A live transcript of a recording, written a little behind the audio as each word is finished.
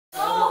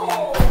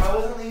I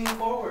wasn't leaning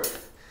forward.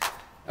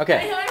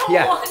 Okay. I don't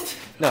Yeah. want.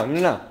 No.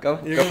 Go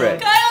for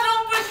it. Kyle,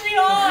 don't push me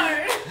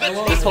hard.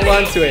 Just hold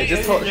on to it.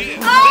 Just hold.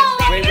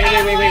 Oh, Wait. Hold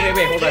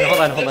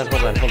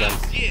on.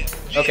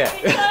 Okay.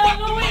 Kyle,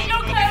 no, wait, no,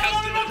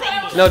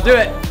 Kyle, no. No, do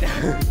it.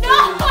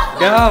 No.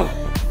 Go.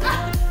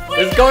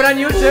 It's going on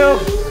YouTube.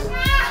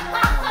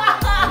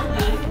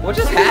 What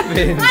just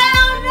happened? I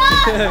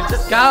don't know.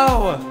 Just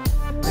go.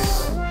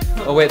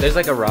 Oh wait, there's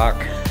like a rock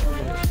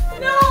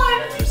No,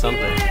 I'm or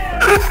something.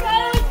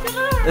 Kyle, it's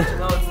good.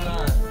 No, it's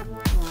not.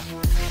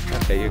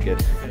 Okay, you're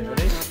good. Okay,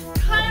 ready?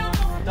 Kyle,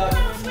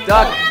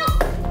 Duck.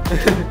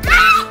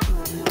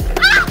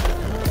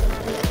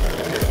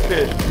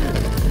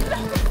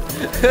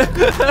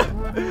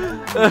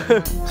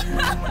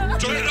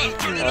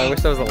 I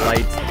wish there was a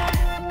light.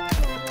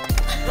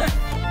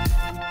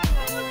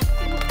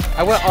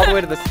 I went all the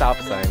way to the stop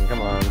sign.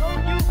 Come on.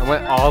 I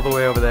went all the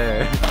way over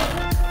there.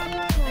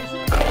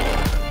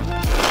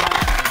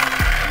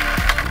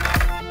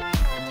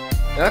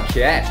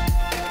 Okay.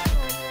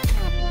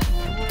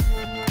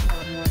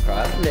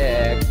 Cross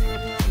leg.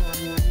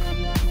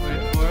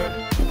 Wait for it.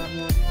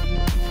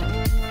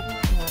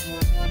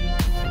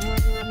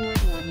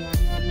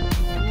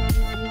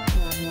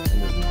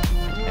 And just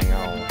hang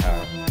on.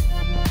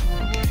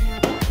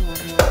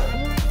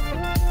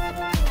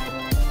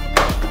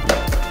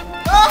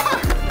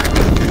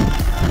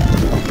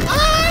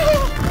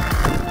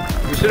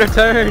 You should have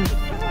turned.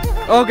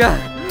 Oh god.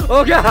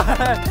 Oh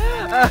god.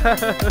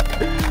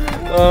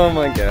 Oh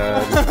my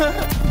god.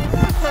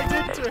 I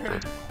did turn.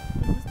 It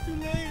was too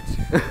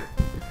late.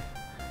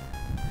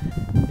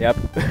 Yep.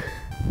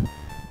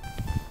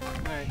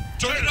 Alright.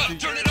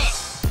 Turn it up!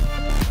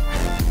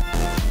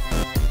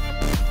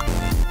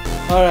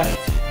 Alright.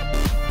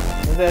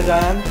 Is that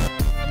done?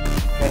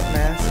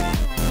 GassMask.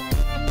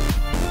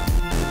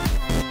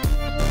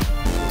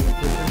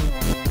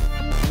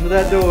 Into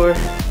that door.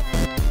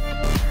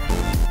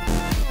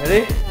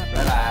 Ready?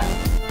 Bye-bye.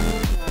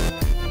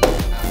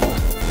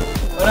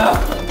 Oh no!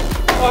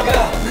 Oh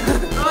god!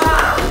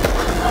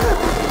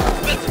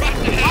 Let's rock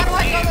the house! How do I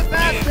go the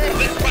fast thing?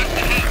 Let's rock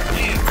the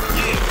house!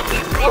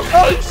 Yeah!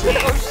 Oh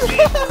shit! Oh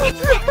shit!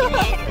 Let's rock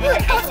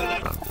the house!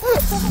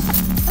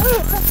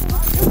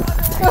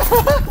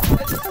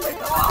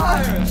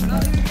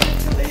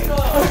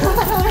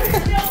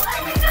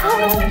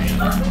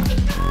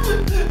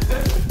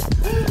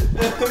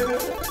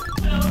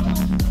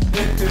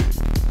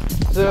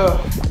 So,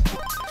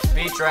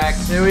 Speed track.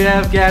 here we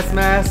have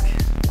GassMask.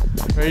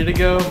 Ready to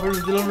go for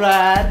this little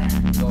ride.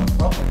 Going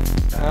front way.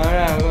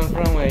 Alright, we're going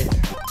front way.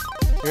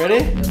 You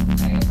ready?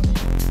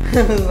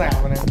 This is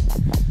happening.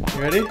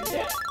 You ready?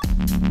 Yeah.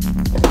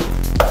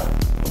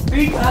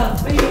 Speed up,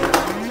 speed.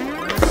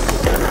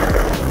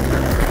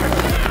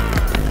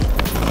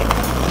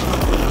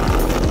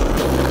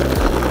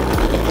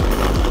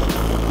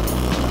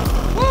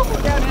 Woo,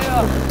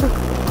 downhill.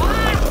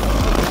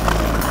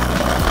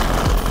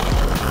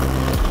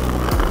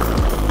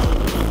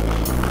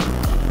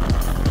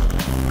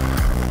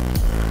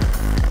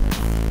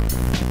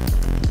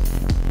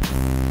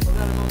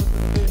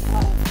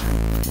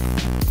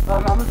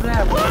 I'm almost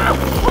there. Oh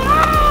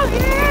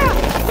yeah!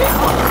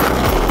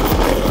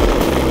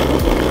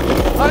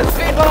 Oh,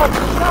 speed bump!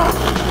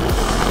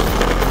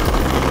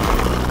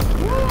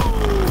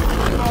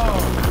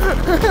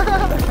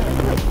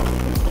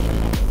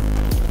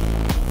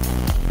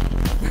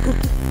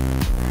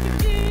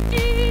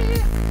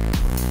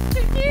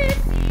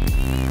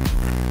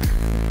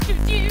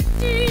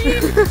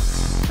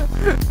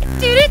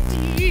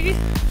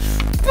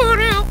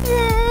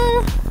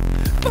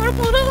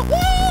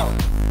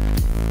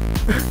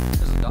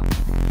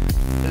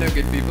 Hello,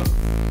 good people.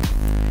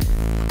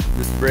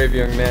 This brave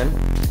young man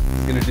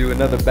is gonna do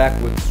another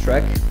backwards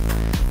trek.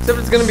 Except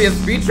it's gonna be a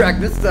speed track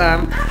this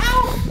time.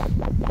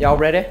 Y'all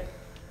ready?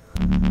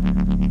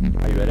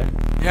 Are you ready?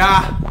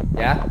 Yeah.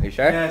 Yeah? Are you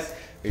sure? Yes. Are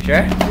you sure?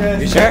 Yes.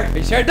 Are you sure? Are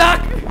you sure,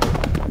 Doc?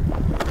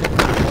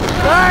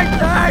 Turn!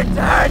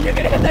 You're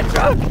gonna hit that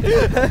truck!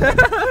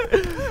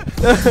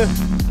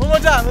 One more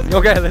time. Let's go.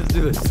 Okay, let's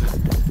do this.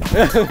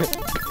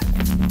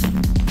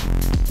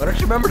 Why don't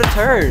you remember to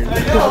turn? I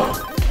know.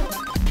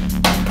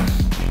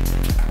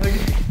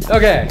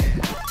 Okay.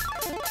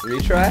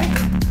 Retry?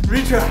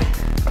 Retry.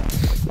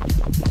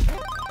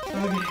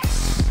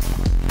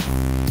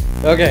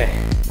 Okay.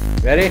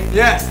 Ready?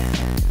 Yes.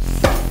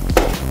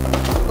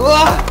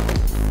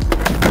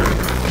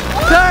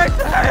 Turn!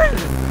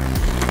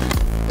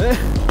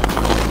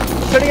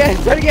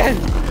 Turn again!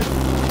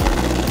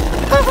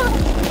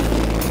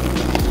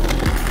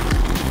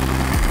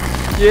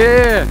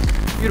 Yeah!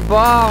 You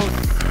bounce!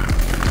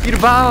 You're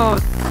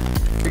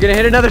gonna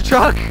hit another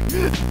truck!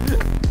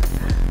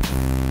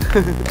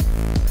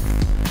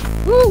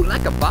 Woo,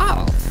 like a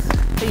boss!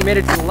 Hey, you made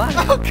it to the line.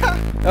 Oh god.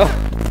 Oh.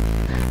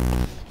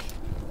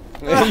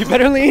 You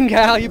better lean,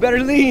 Kyle, you better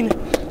lean!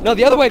 No,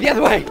 the other way!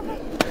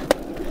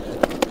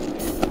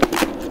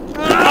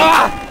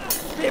 Ah!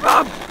 Keep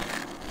up!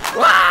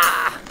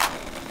 Ah!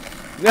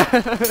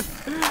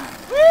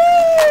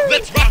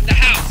 Let's rock the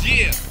house,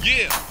 yeah!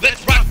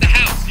 Let's rock the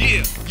house, yeah!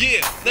 Yeah,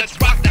 yeah, let's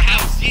rock the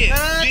house.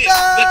 Yeah,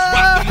 yeah, let's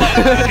rock the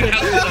motherfucking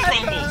house till it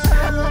crumbles.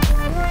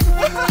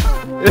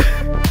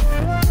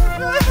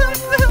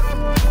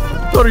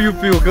 How do you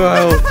feel,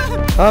 Kyle?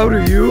 How do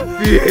you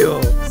feel?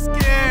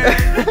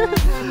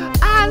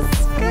 I'm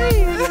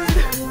scared.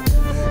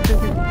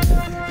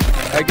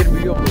 Are you gonna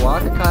be able to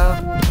walk, Kyle?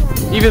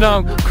 Even though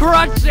I'm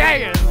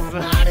crunching.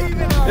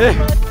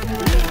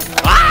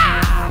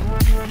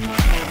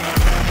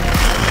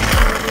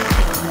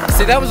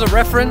 See, that was a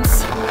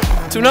reference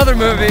to another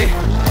movie.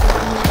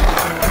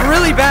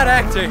 Really bad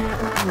acting.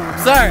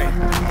 Sorry.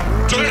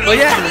 Turn it Well,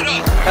 up, yeah, turn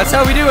it up. that's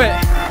how we do it.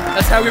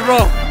 That's how we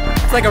roll.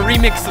 It's like a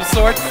remix of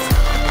sorts.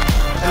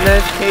 And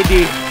there's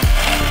KD.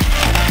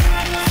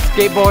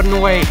 Skateboarding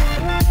away.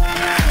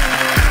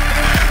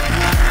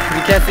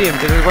 You can't see him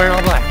because he's wearing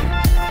all black.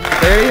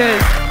 There he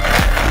is.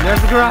 And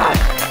there's the garage.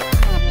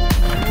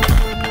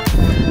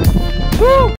 Woo!